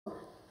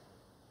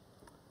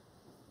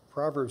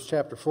Proverbs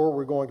chapter 4,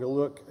 we're going to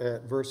look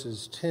at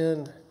verses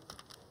 10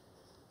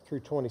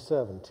 through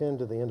 27, 10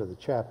 to the end of the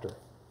chapter.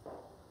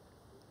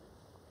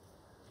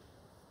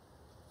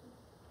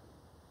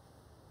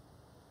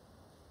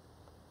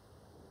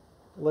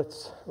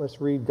 Let's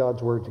read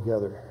God's word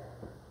together.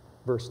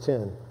 Verse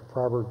 10,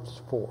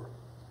 Proverbs 4.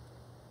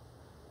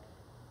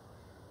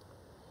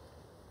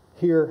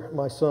 Hear,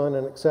 my son,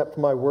 and accept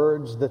my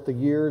words, that the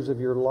years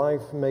of your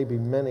life may be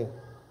many.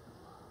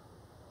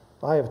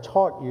 I have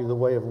taught you the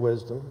way of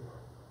wisdom.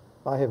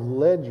 I have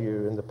led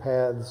you in the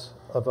paths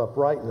of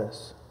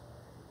uprightness.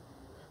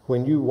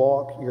 When you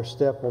walk, your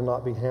step will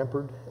not be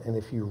hampered, and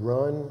if you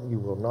run, you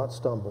will not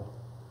stumble.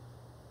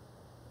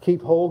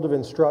 Keep hold of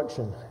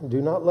instruction.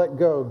 Do not let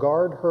go.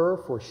 Guard her,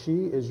 for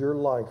she is your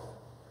life.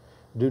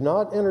 Do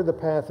not enter the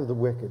path of the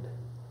wicked,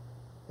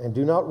 and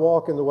do not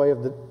walk in the way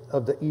of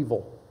the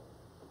evil.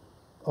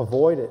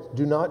 Avoid it.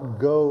 Do not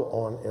go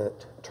on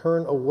it.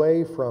 Turn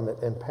away from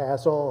it and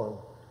pass on.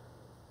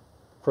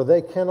 For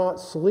they cannot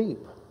sleep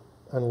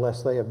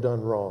unless they have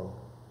done wrong.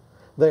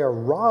 They are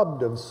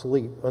robbed of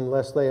sleep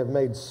unless they have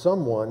made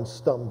someone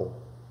stumble.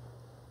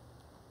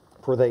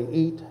 For they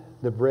eat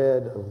the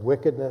bread of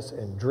wickedness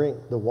and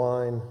drink the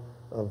wine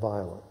of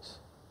violence.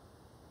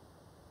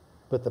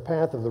 But the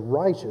path of the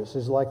righteous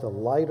is like the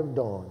light of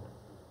dawn,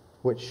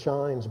 which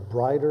shines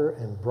brighter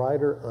and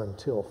brighter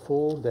until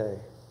full day.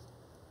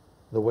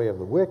 The way of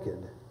the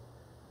wicked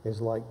is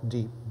like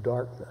deep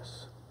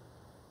darkness.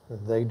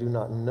 They do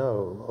not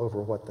know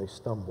over what they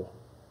stumble.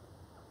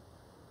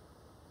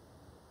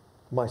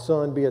 My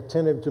son, be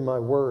attentive to my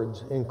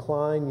words.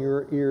 Incline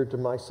your ear to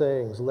my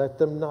sayings. Let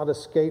them not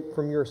escape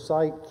from your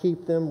sight.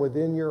 Keep them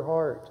within your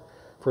heart,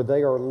 for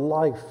they are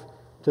life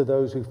to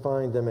those who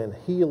find them and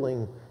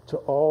healing to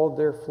all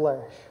their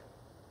flesh.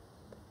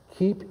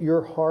 Keep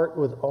your heart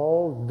with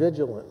all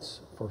vigilance,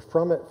 for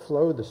from it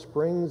flow the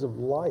springs of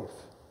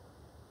life.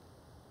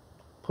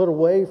 Put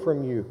away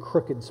from you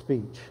crooked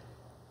speech,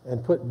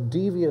 and put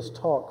devious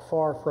talk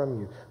far from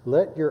you.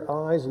 Let your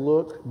eyes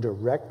look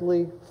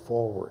directly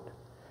forward,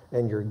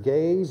 and your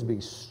gaze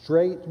be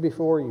straight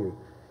before you.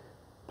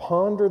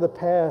 Ponder the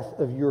path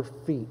of your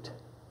feet,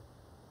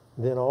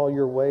 then all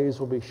your ways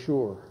will be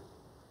sure.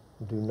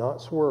 Do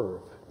not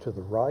swerve to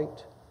the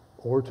right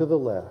or to the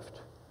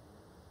left.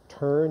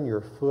 Turn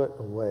your foot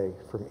away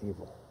from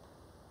evil.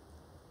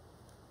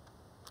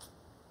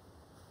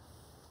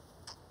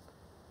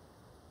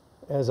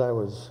 As I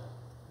was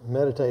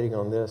meditating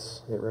on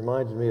this, it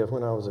reminded me of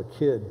when I was a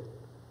kid,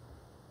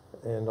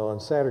 and on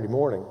Saturday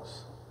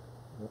mornings,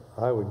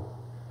 I would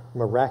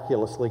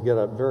miraculously get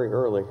up very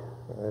early.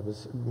 It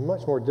was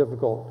much more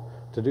difficult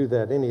to do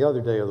that any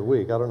other day of the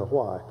week. I don't know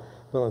why.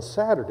 But on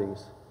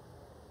Saturdays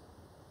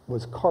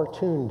was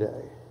cartoon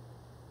day.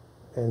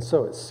 And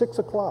so at 6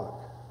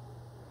 o'clock,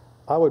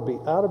 I would be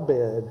out of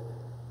bed.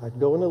 I'd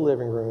go in the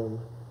living room,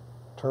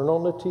 turn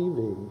on the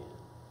TV,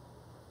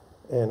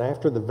 and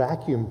after the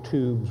vacuum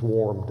tubes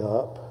warmed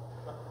up,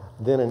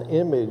 then an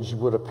image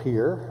would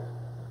appear,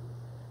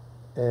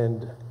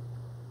 and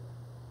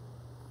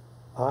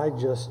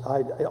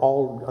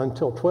all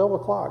until 12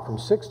 o'clock, from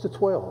 6 to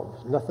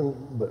 12,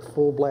 nothing but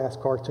full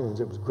blast cartoons.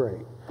 It was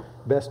great.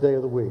 Best day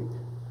of the week.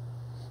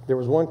 There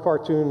was one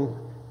cartoon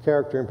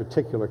character in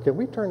particular. Can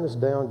we turn this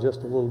down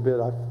just a little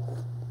bit?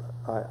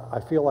 I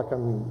feel like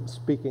I'm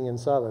speaking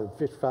inside a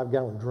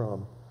 55-gallon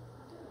drum.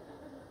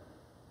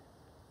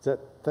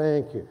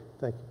 Thank you.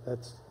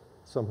 That's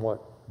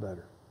somewhat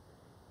better.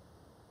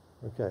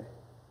 Okay.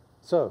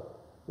 So,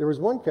 there was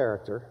one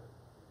character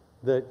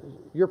that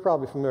you're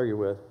probably familiar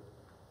with,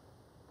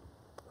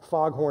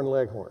 Foghorn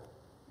Leghorn.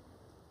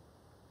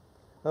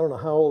 I don't know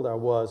how old I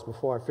was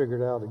before I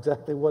figured out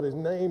exactly what his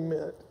name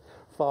meant.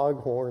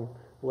 Foghorn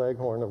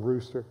Leghorn, a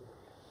rooster.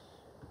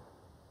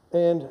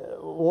 And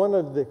one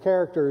of the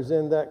characters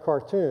in that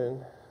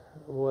cartoon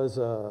was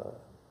a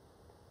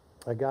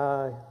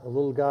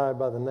little guy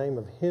by the name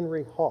of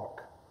Henry Hawk.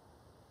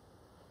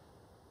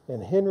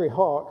 And Henry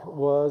Hawk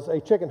was a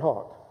chicken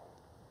hawk.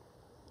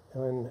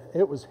 And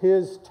it was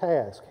his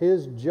task,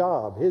 his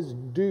job, his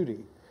duty,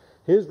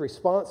 his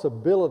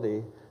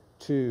responsibility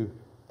to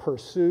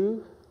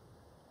pursue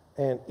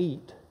and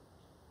eat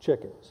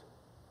chickens.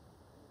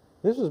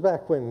 This was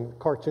back when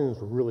cartoons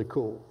were really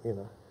cool, you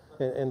know.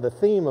 And the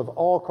theme of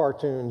all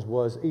cartoons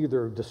was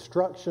either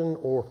destruction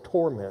or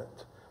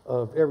torment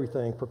of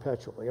everything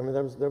perpetually. I mean,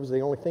 that was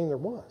the only thing there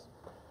was.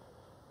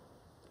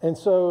 And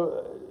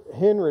so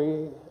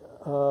Henry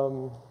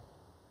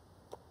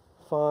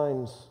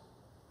finds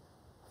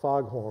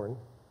Foghorn.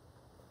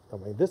 I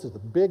mean, this is the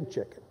big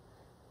chicken.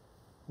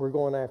 We're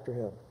going after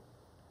him.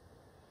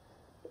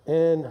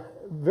 And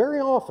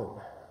very often,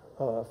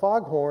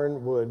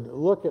 Foghorn would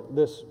look at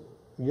this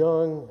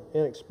young,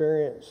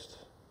 inexperienced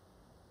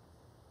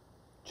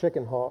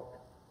chicken hawk,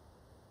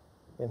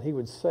 and he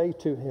would say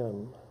to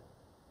him,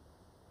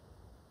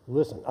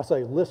 listen. I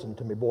say, listen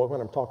to me, boy,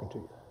 when I'm talking to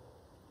you.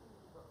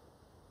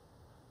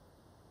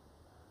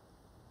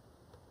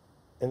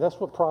 And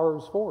that's what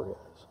Proverbs 4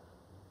 is.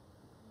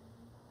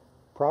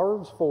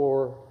 Proverbs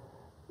 4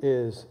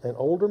 is an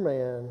older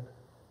man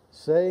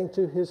saying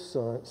to his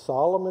son,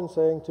 Solomon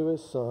saying to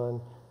his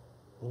son,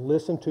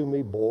 listen to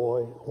me,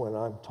 boy, when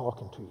I'm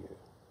talking to you.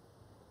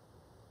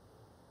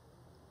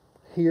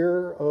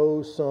 Hear,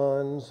 O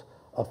sons,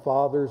 a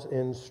father's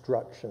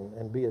instruction,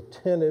 and be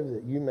attentive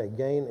that you may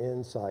gain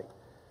insight.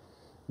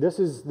 This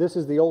is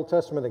the Old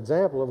Testament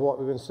example of what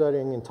we've been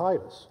studying in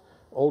Titus.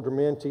 Older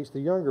men teach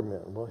the younger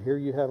men. Well, here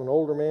you have an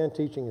older man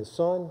teaching his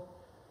son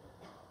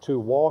to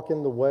walk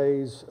in the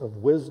ways of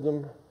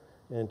wisdom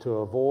and to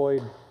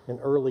avoid an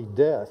early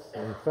death.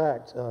 In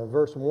fact,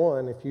 verse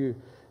 1, if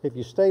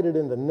you state it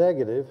in the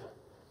negative,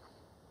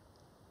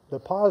 the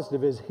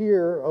positive is,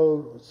 hear,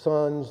 O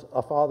sons,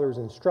 a father's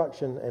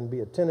instruction, and be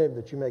attentive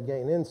that you may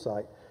gain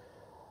insight.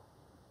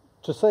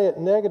 To say it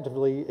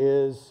negatively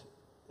is,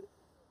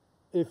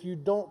 if you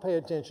don't pay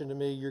attention to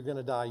me, you're going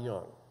to die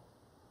young.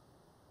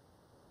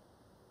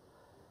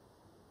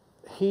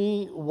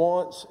 He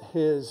wants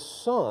his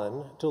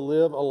son to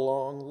live a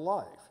long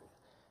life.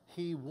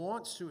 He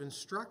wants to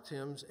instruct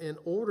him in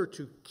order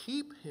to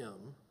keep him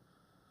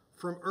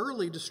from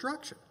early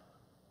destruction.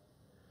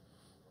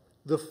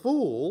 The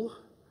fool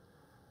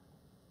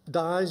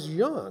dies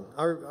young.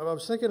 I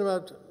was thinking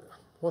about,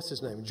 what's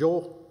his name?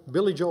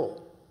 Billy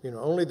Joel.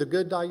 Only the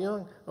good die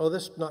young. Oh,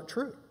 that's not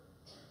true.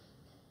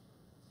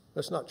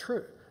 That's not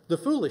true. The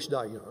foolish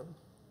die young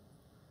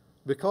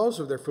because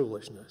of their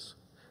foolishness.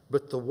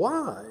 But the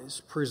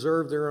wise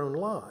preserve their own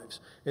lives.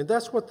 And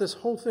that's what this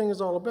whole thing is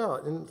all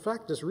about. In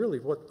fact, it's really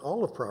what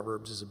all of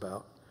Proverbs is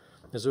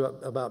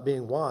about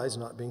being wise,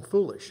 not being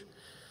foolish.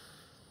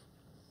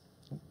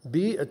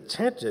 Be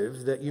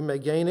attentive that you may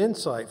gain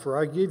insight, for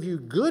I give you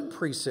good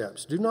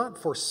precepts. Do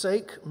not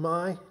forsake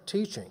my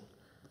teaching.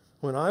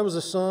 When I was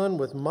a son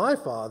with my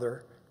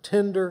father,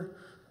 tender,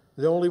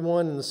 the only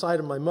one in the sight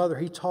of my mother,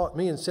 he taught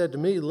me and said to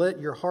me,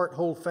 let your heart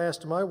hold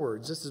fast to my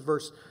words. This is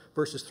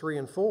verses 3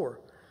 and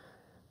 4.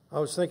 I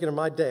was thinking of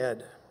my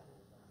dad.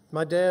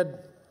 My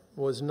dad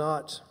was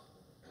not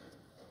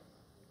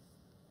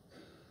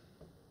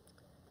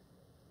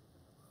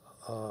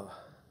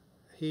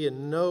he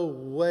in no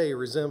way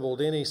resembled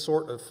any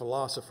sort of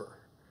philosopher.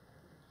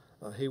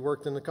 He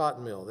worked in the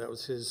cotton mill. That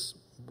was his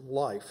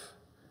life.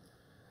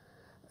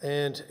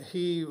 And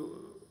he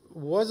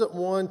wasn't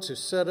one to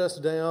set us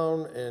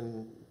down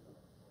and,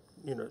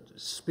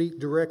 speak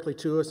directly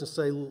to us and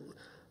say,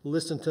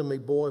 listen to me,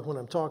 boy, when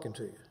I'm talking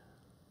to you.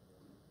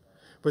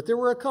 But there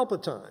were a couple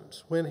of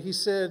times when he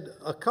said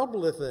a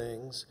couple of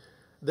things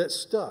that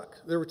stuck.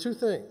 There were two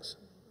things.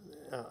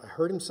 I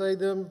heard him say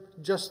them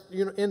just,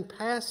 in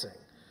passing,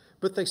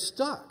 but they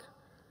stuck.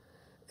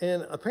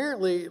 And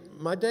apparently,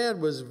 my dad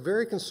was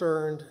very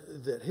concerned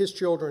that his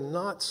children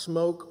not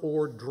smoke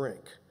or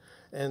drink.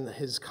 And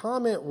his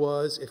comment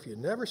was, if you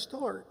never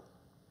start,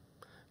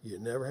 you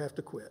never have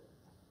to quit.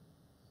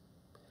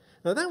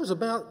 Now, that was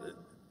about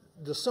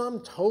the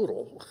sum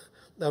total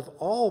of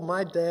all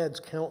my dad's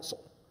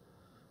counsel,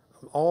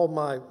 all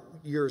my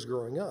years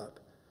growing up.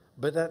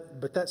 But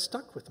that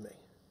stuck with me.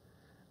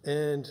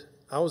 And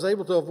I was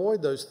able to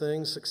avoid those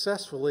things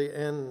successfully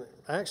and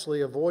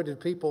actually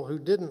avoided people who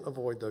didn't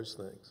avoid those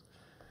things.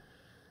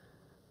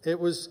 It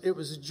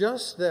was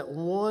just that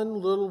one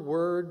little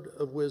word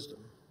of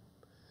wisdom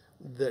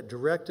that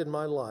directed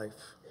my life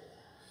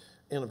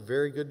in a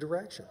very good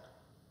direction.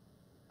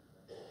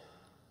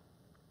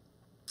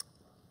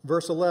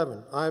 Verse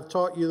 11, I have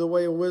taught you the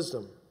way of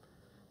wisdom.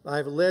 I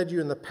have led you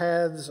in the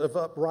paths of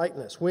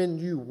uprightness. When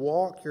you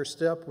walk, your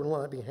step will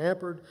not be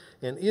hampered,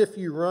 and if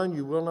you run,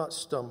 you will not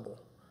stumble.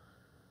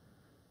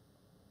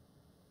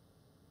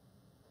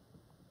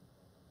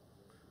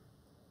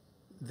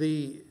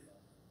 The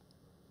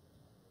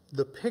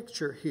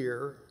picture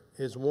here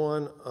is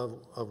one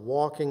of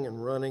walking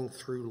and running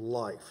through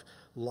life.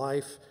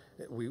 Life,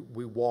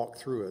 we walk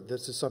through it.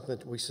 This is something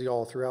that we see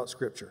all throughout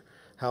Scripture.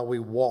 How we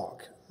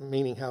walk,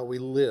 meaning how we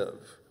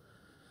live.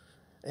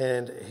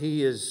 And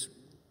he is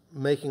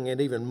making it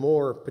even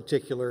more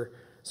particular,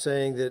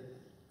 saying that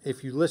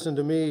if you listen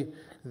to me,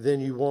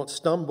 then you won't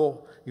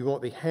stumble, you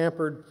won't be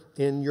hampered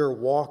in your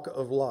walk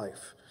of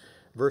life.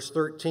 Verse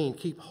 13,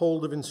 keep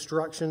hold of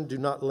instruction, do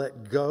not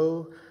let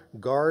go,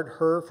 guard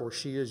her, for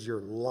she is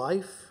your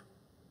life.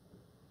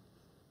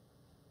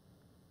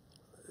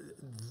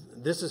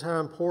 This is how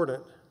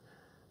important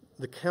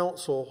the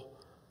counsel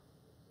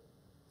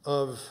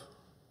of,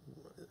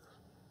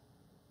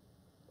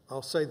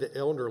 I'll say the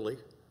elderly,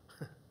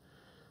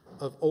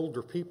 of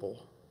older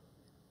people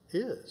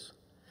is.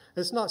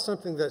 It's not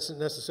something that's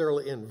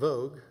necessarily in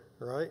vogue,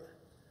 right?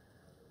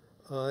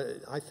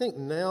 I think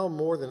now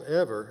more than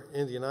ever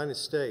in the United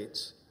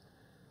States,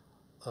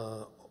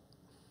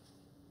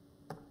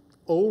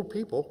 old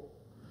people,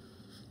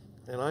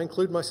 and I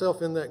include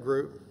myself in that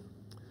group,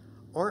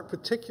 aren't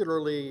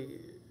particularly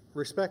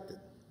respected.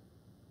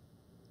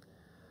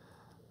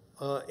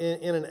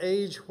 In an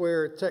age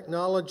where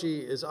technology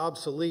is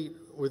obsolete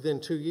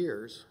within 2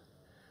 years,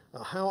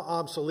 how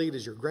obsolete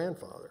is your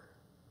grandfather?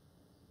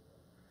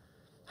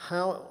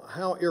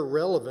 How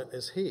irrelevant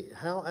is he?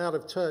 How out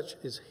of touch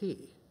is he?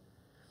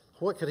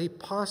 What could he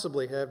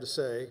possibly have to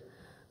say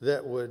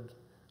that would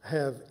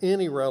have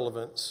any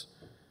relevance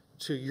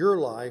to your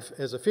life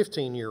as a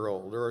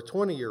 15-year-old or a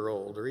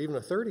 20-year-old or even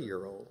a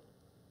 30-year-old.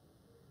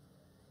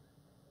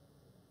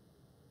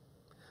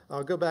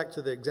 I'll go back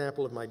to the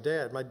example of my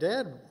dad. My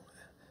dad,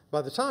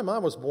 by the time I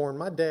was born,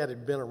 my dad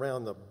had been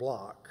around the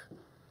block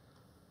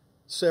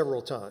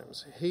several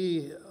times.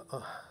 He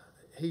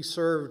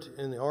served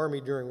in the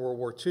Army during World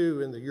War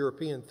II in the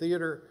European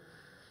theater.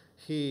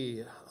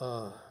 He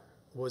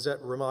was at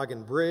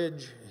Remagen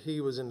Bridge.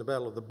 He was in the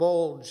Battle of the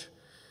Bulge.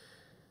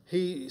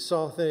 He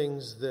saw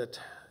things that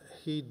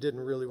he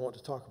didn't really want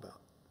to talk about.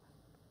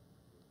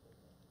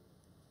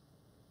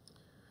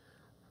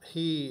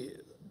 He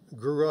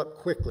grew up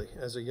quickly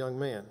as a young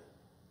man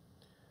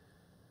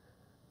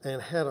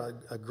and had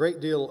a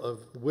great deal of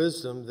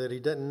wisdom that he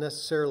didn't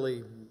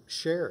necessarily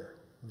share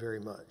very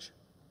much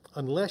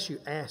unless you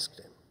asked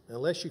him,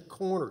 unless you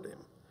cornered him,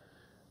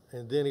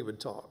 and then he would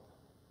talk.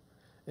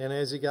 And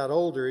as he got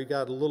older, he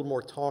got a little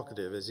more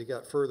talkative. As he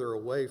got further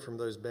away from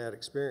those bad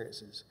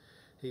experiences,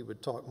 he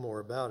would talk more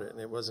about it, and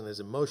it wasn't as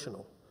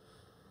emotional.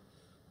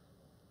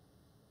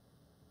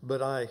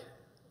 But I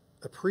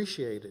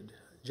appreciated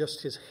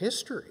just his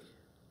history,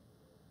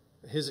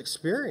 his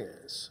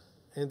experience,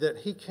 and that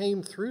he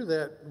came through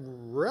that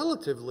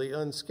relatively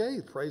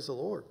unscathed, praise the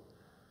Lord.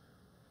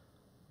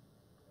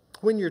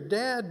 When your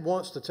dad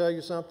wants to tell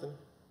you something,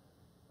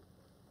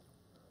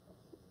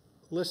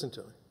 listen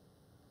to him.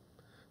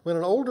 When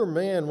an older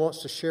man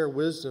wants to share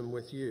wisdom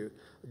with you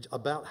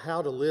about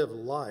how to live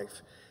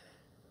life,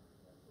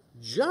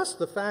 just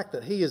the fact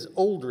that he is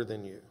older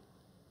than you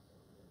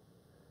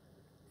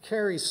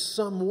carries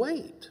some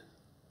weight.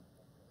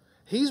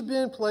 He's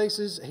been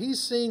places, he's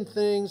seen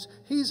things,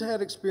 he's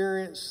had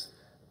experience.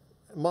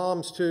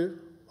 Moms too,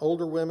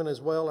 older women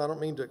as well, I don't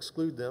mean to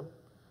exclude them.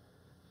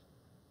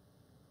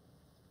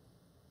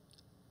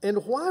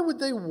 And why would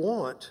they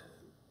want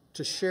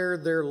to share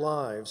their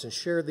lives and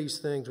share these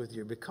things with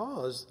you?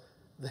 Because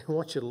they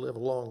want you to live a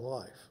long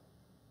life,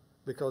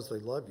 because they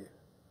love you.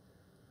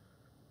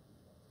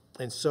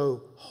 And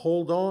so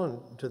hold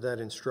on to that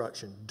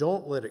instruction.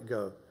 Don't let it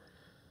go.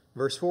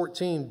 Verse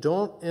 14,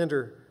 don't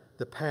enter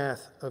the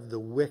path of the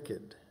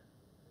wicked,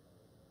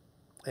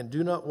 and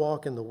do not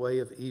walk in the way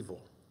of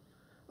evil.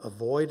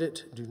 Avoid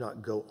it, do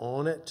not go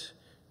on it.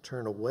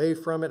 Turn away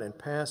from it and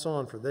pass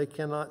on, for they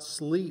cannot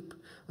sleep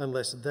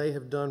unless they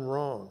have done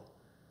wrong.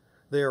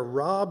 They are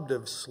robbed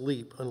of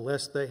sleep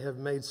unless they have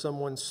made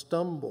someone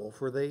stumble,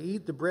 for they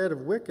eat the bread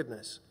of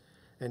wickedness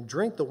and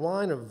drink the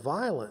wine of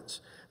violence.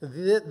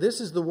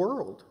 This is the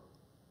world.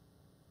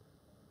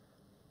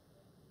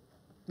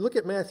 Look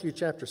at Matthew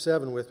chapter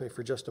 7 with me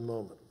for just a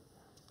moment.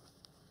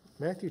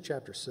 Matthew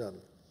chapter 7.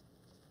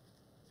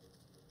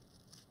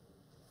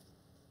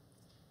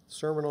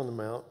 Sermon on the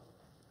Mount.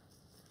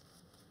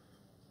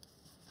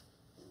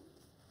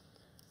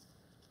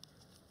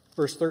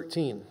 Verse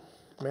 13,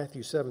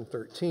 Matthew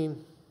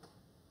 7:13.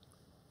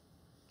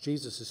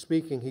 Jesus is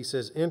speaking. He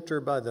says, enter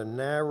by the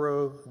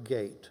narrow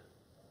gate.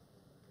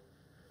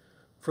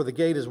 For the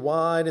gate is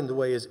wide and the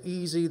way is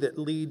easy that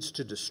leads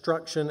to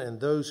destruction, and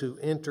those who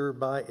enter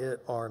by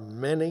it are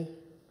many.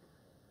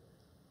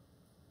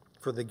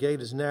 For the gate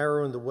is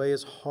narrow and the way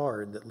is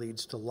hard that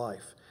leads to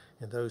life,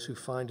 and those who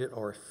find it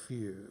are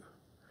few.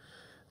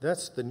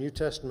 That's the New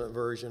Testament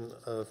version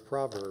of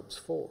Proverbs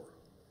 4.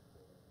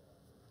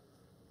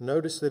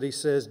 Notice that he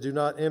says, do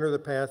not enter the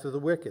path of the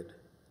wicked.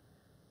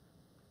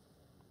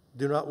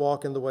 Do not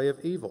walk in the way of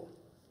evil.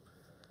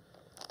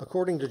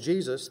 According to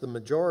Jesus,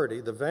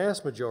 the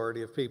vast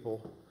majority of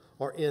people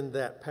are in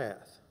that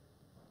path.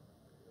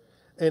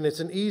 And it's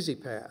an easy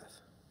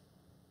path.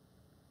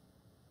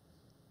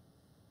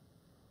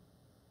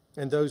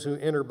 And those who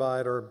enter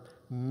by it are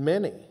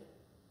many.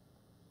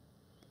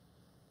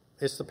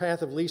 It's the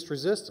path of least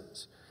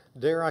resistance.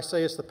 Dare I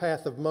say it's the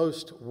path of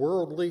most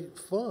worldly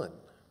fun.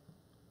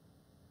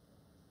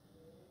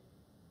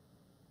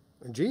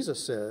 And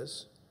Jesus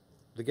says,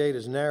 the gate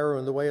is narrow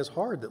and the way is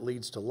hard that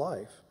leads to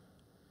life,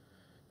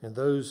 and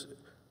those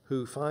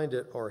who find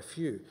it are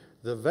few.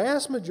 The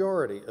vast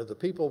majority of the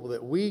people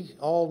that we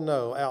all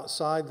know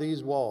outside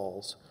these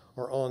walls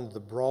are on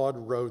the broad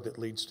road that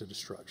leads to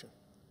destruction.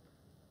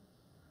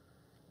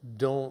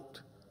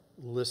 Don't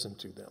listen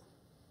to them.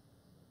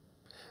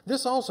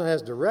 This also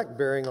has direct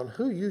bearing on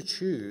who you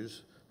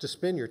choose to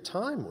spend your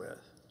time with.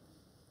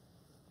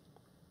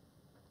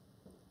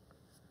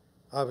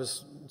 I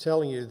was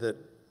telling you that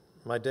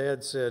my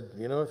dad said,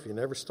 if you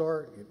never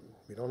start,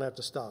 you don't have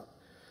to stop.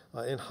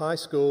 In high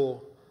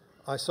school,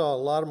 I saw a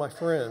lot of my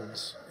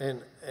friends,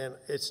 and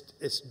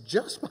it's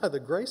just by the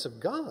grace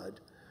of God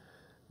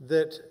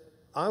that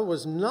I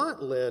was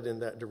not led in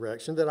that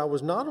direction, that I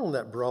was not on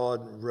that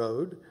broad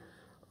road,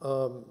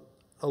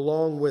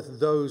 along with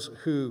those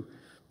who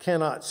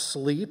cannot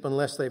sleep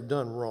unless they've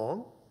done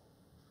wrong.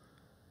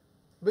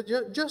 But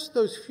just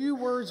those few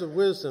words of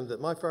wisdom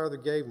that my father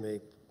gave me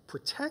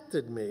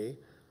protected me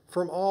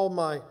from all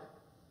my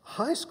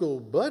high school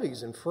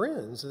buddies and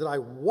friends that I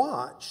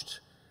watched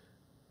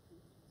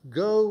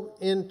go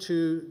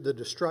into the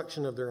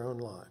destruction of their own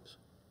lives.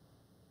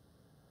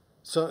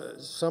 So,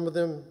 some of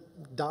them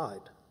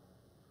died.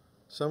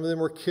 Some of them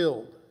were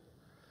killed.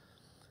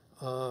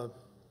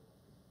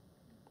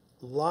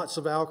 Lots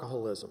of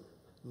alcoholism,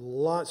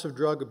 lots of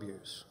drug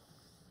abuse,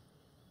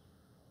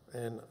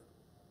 and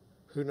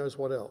who knows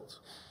what else.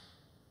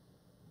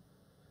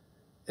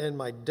 And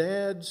my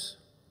dad's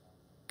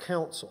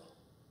counsel,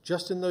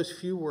 just in those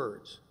few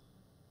words,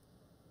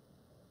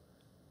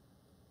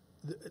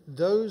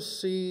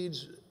 those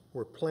seeds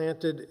were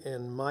planted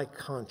in my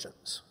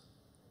conscience.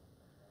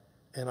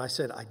 And I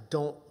said, I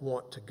don't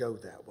want to go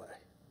that way.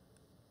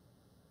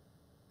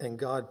 And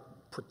God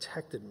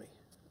protected me.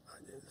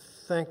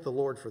 Thank the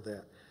Lord for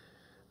that.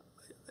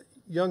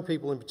 Young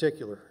people in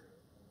particular,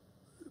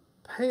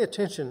 pay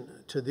attention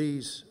to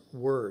these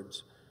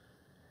words.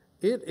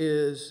 It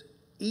is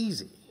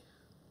easy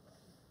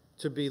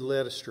to be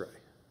led astray.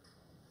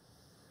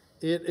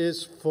 It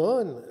is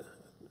fun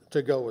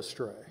to go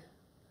astray.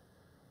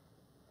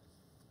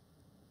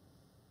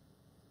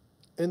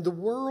 And the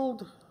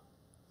world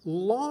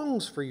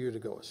longs for you to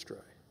go astray.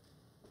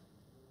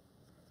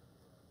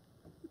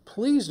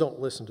 Please don't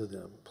listen to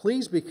them.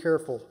 Please be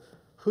careful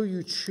who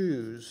you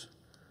choose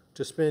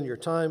to spend your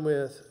time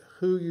with,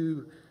 who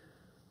you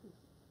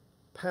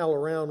pal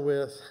around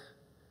with,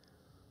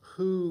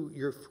 who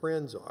your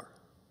friends are.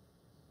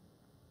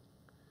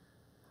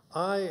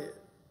 I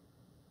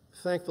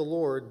thank the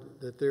Lord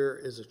that there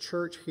is a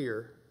church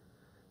here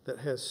that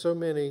has so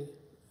many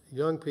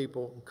young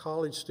people and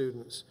college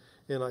students,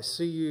 and I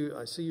see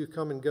you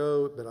come and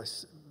go,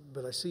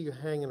 but I see you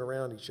hanging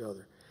around each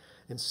other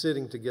and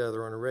sitting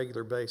together on a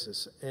regular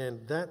basis.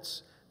 And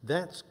that's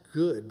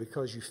good,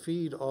 because you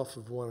feed off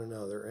of one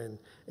another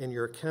and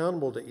you're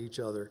accountable to each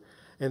other.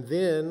 And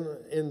then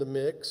in the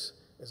mix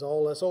is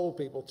all us old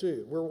people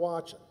too. We're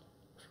watching.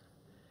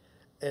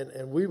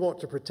 And we want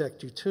to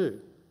protect you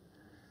too.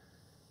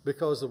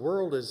 Because the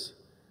world is,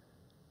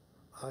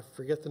 I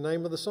forget the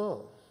name of the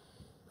song,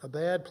 a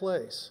bad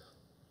place,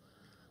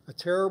 a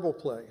terrible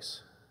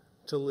place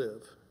to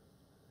live.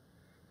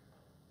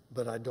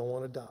 But I don't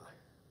want to die.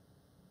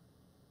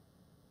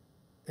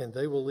 And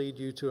they will lead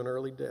you to an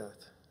early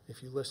death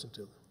if you listen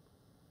to them.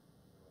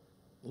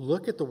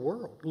 Look at the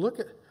world. Look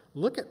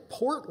at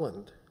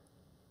Portland.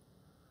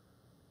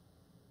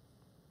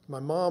 My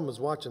mom was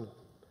watching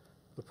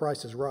The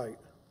Price is Right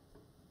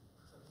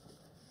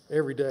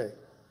every day.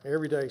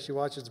 Every day she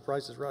watches The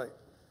Price is Right.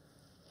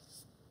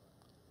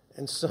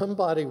 And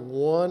somebody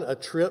won a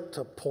trip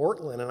to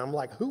Portland, and I'm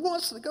like, who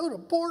wants to go to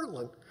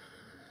Portland?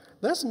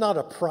 That's not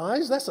a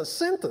prize, that's a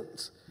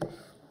sentence.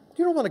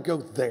 You don't want to go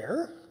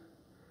there.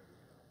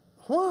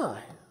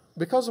 Why?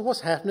 Because of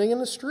what's happening in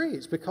the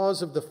streets,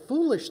 because of the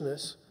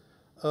foolishness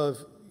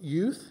of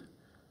youth,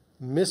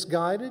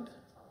 misguided.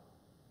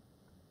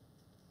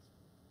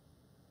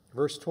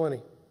 Verse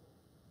 19,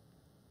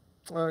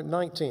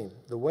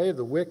 the way of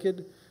the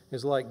wicked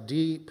is like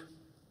deep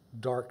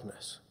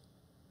darkness.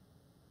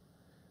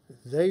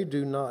 They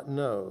do not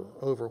know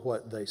over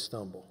what they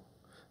stumble.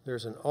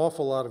 There's an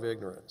awful lot of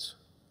ignorance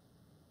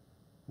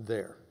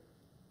there,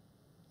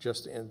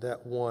 just in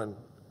that one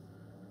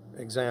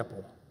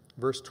example.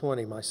 Verse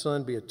 20, my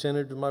son, be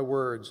attentive to my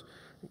words.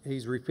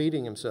 He's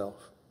repeating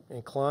himself.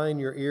 Incline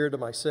your ear to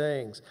my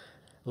sayings.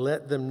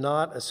 Let them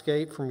not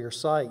escape from your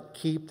sight.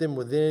 Keep them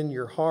within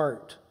your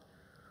heart,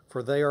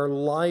 for they are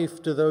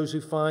life to those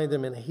who find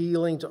them and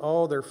healing to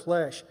all their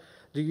flesh.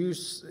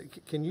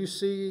 Can you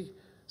see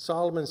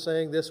Solomon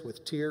saying this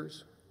with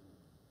tears?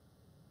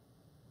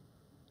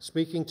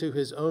 Speaking to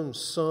his own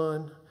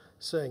son,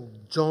 saying,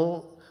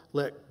 don't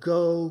let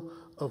go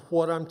of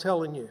what I'm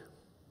telling you.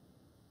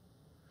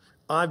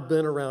 I've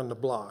been around the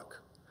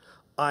block.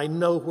 I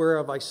know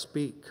whereof I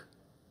speak.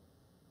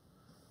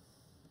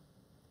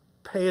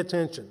 Pay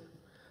attention.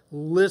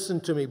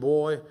 Listen to me,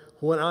 boy,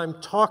 when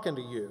I'm talking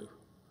to you.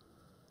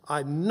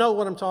 I know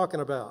what I'm talking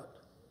about.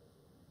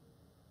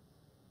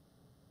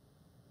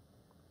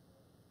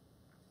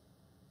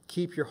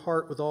 Keep your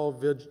heart with all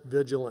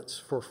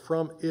vigilance, for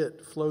from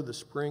it flow the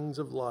springs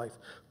of life.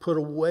 Put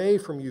away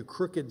from you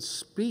crooked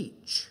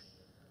speech,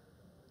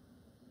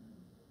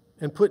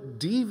 and put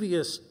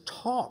devious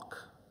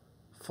talk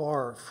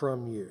far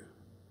from you.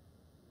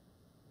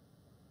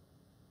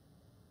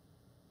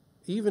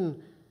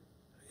 Even,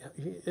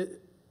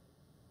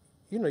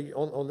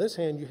 on this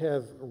hand, you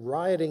have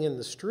rioting in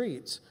the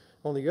streets.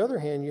 On the other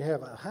hand, you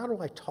have, how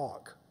do I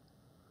talk?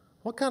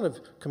 What kind of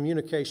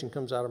communication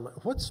comes out of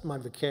what's my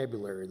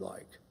vocabulary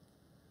like?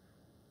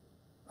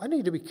 I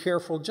need to be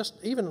careful just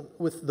even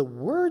with the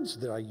words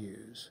that I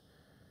use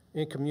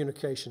in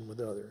communication with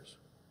others.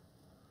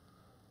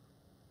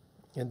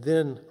 And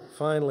then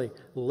finally,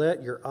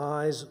 let your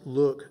eyes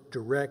look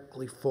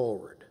directly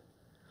forward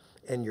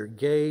and your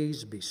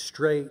gaze be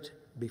straight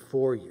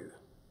before you.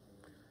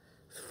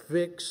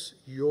 Fix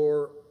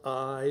your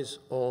eyes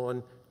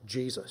on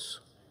Jesus.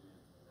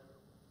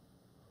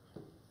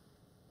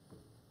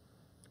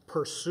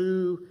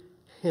 Pursue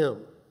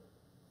him.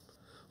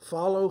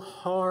 Follow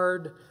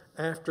hard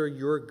after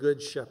your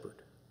good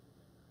shepherd,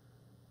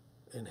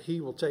 and he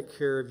will take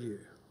care of you.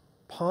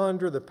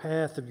 Ponder the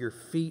path of your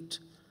feet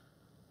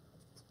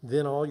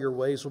Then all your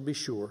ways will be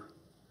sure.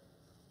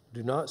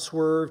 Do not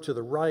swerve to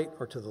the right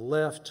or to the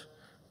left.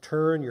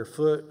 Turn your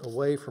foot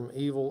away from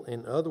evil.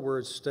 In other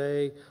words,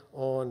 stay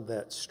on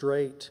that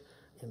straight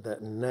and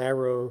that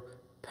narrow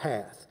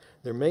path.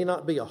 There may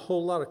not be a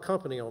whole lot of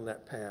company on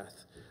that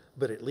path,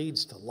 but it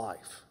leads to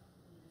life.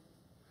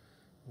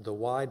 The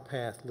wide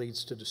path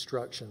leads to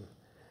destruction,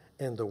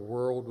 and the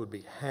world would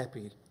be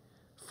happy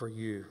for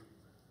you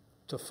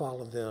to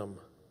follow them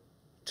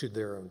to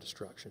their own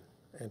destruction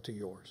and to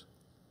yours.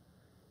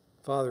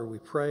 Father, we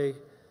pray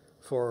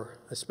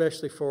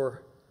especially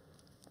for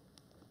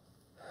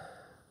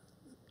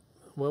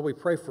we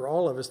pray for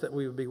all of us that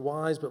we would be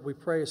wise, but we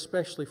pray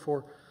especially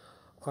for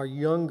our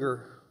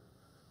younger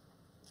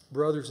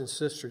brothers and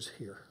sisters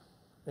here,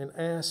 and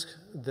ask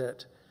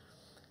that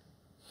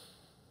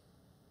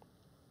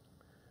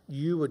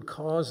you would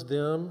cause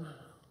them,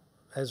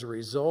 as a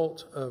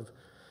result of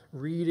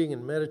reading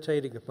and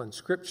meditating upon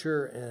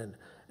Scripture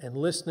and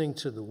listening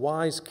to the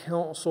wise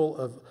counsel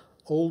of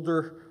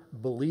older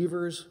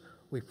believers,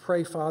 we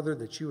pray, Father,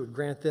 that you would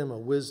grant them a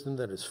wisdom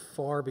that is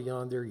far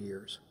beyond their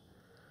years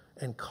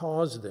and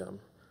cause them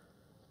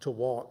to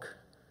walk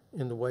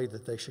in the way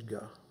that they should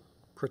go.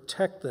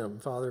 Protect them,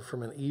 Father,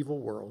 from an evil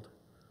world.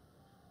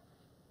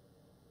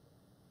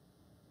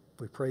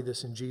 We pray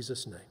this in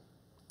Jesus' name.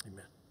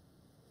 Amen.